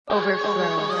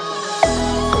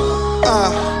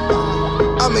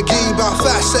I'ma give you about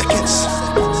 5 seconds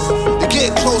to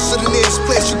get closer to the nearest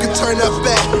place you can turn up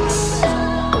at.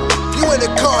 You in the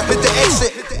car, hit the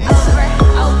exit.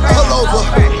 Pull over.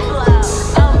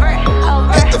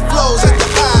 Hit the flows, hit the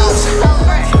aisles.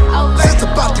 It's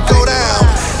about to go down.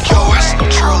 Yours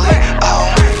truly,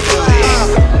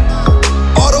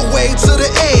 all the way to the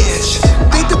edge.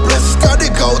 Think the blessings start to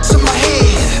go to my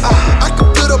head. I can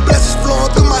feel the blessings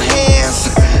flowing through my hands.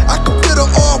 I can feel the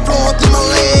oil flowing through my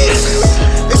legs.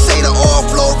 They say the oil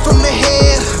flow from the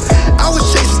head. I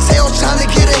was chasing tails trying to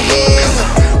get ahead.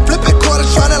 Flipping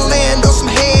quarters trying to land on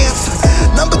some heads.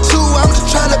 Number 2, I'm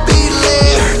just trying to be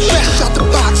led. Fresh out the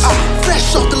box,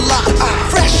 fresh off the lot,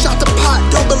 fresh out the pot.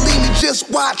 Don't believe me, just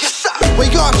watch.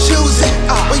 When y'all choosing,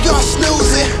 when y'all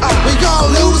snoozing, when y'all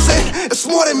losing, it's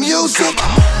more than music.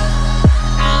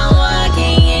 I'm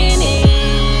walking in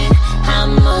it,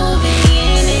 I'm moving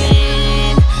in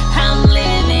it, I'm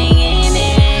living in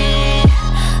it,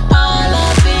 all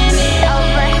up in it.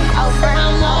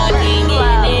 I'm walking in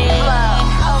it,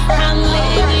 I'm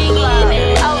living in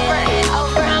it, I'm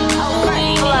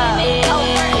moving in it,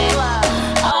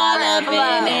 all up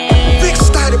in it. Vic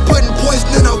started putting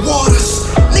poison in our waters.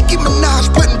 Nicki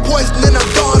Minaj putting poison in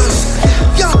our daughters.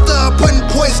 Young Thug putting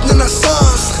poison in our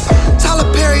sons.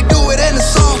 Tyler Perry do it and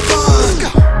it's all fun.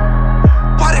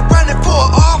 Why they running for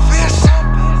office?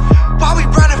 Why we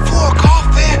running for a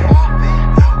coffin?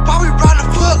 Why we running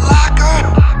for a locker?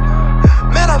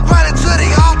 Man, I'm running to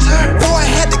the altar. Boy, I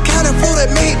had the kind of flow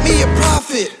that made me a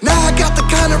prophet. Now I got the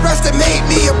kind of rest that made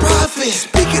me a prophet.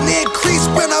 Speaking increase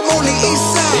when I'm on the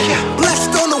east side.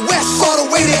 Blessed on the west all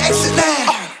the way to exit 9.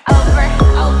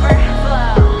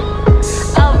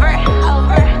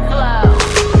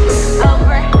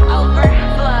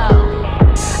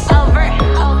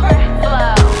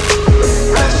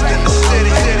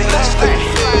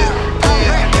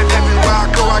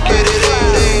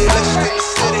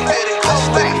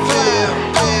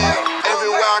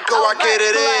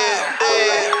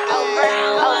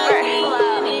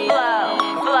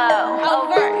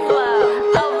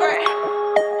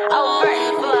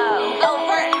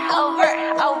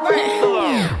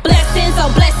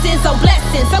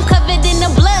 I'm covered in the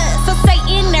blood, so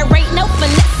Satan, there ain't no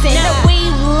finessing. The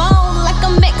weed long like a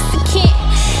Mexican.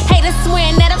 Haters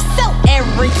swearing that I'm so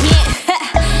arrogant.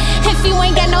 If you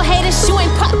ain't got no haters, you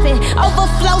ain't poppin'.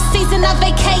 Overflow season, I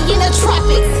vacate in the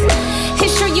tropics.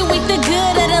 Ensure you eat the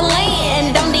good of the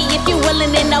land, only if you're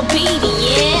willing and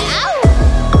obedient.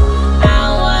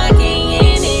 I'm walking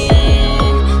in it,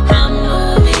 I'm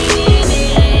moving in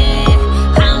it,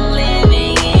 I'm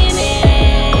living in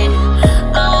it,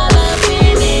 all up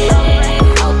in it. I'm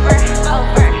walking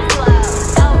in it,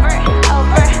 I'm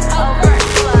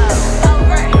living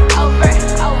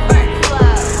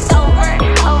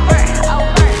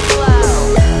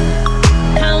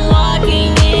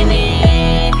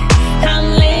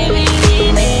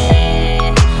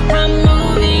in it, I'm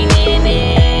moving in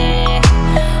it,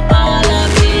 all up in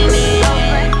it.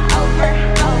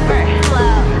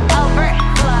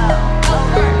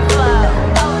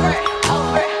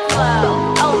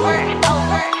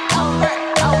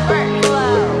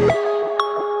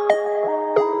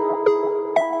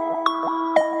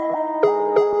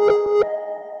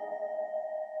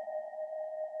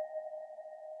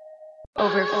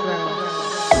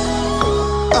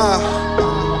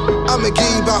 I'ma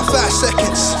give you about 5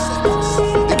 seconds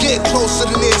to get closer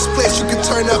to the nearest place you can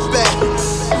turn up at.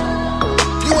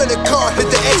 You in the car, hit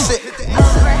the exit.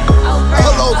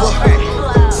 Pull over.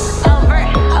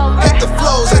 Hit the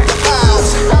flows, hit the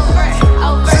aisles.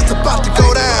 It's about to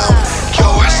go down.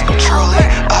 Yours truly,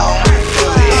 all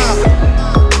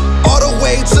the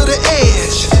way to the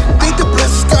edge. Think the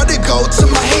blessings start to go to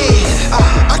my head.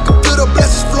 I can feel the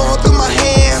blessings flowing through my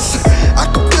hands. I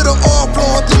can feel the oil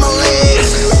flowing through my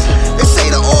legs. They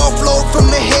say the oil flow from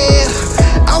the head.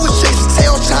 I was chasing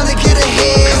tails trying to get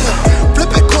ahead.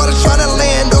 Flipping quarters trying to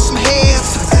land on some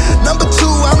heads. Number 2,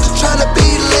 I'm just trying to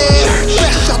be led.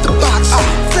 Fresh out the box,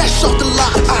 fresh off the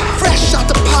lot, fresh out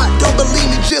the pot. Don't believe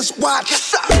me, just watch.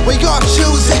 When y'all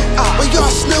choosing, when y'all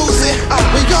snoozing,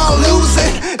 when y'all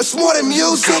losing, it's more than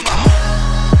music.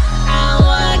 I'm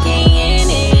walking in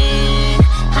it,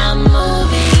 I'm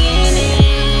moving in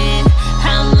it,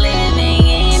 I'm living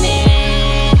in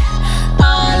it,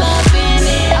 all up in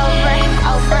it.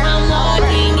 I'm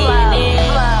walking in it,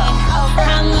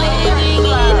 I'm living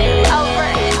in it,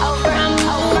 I'm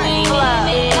moving in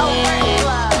it,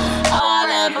 all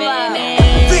up in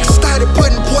it. Vic started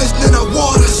putting poison in our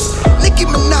waters. Nicki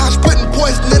Minaj putting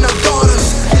poison in our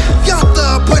daughters. Young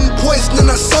Thug putting poison in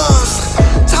our sons.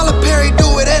 Tyler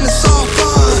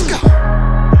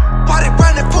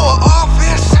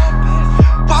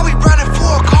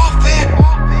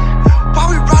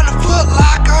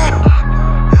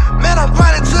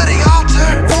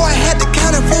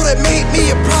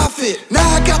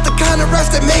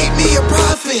rest that made me a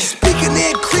prophet. Speaking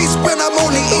increase when I'm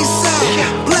on the east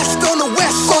side. Blessed on the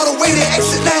west, all the way to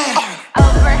exit 9.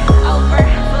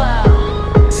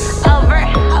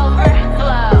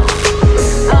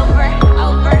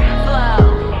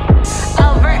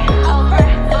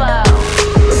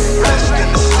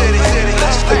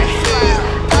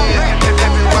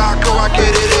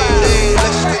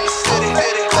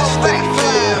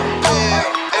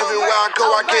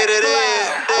 I get it in.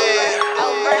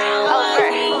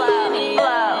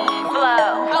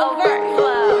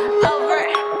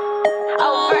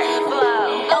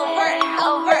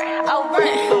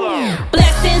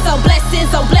 Blessings on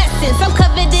blessings on blessings. I'm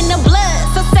covered in the blood,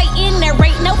 so Satan, there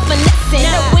ain't no finessing.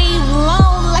 The weave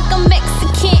long like a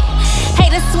Mexican.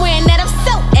 Haters swearing that I'm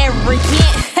so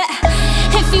arrogant.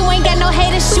 If you ain't got no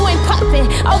haters, you ain't poppin'.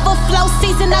 Overflow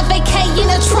season, I vacay in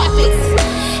the tropics.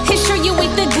 Ensure you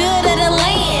eat the good of the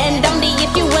land, only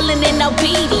if you're willing and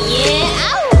obedient.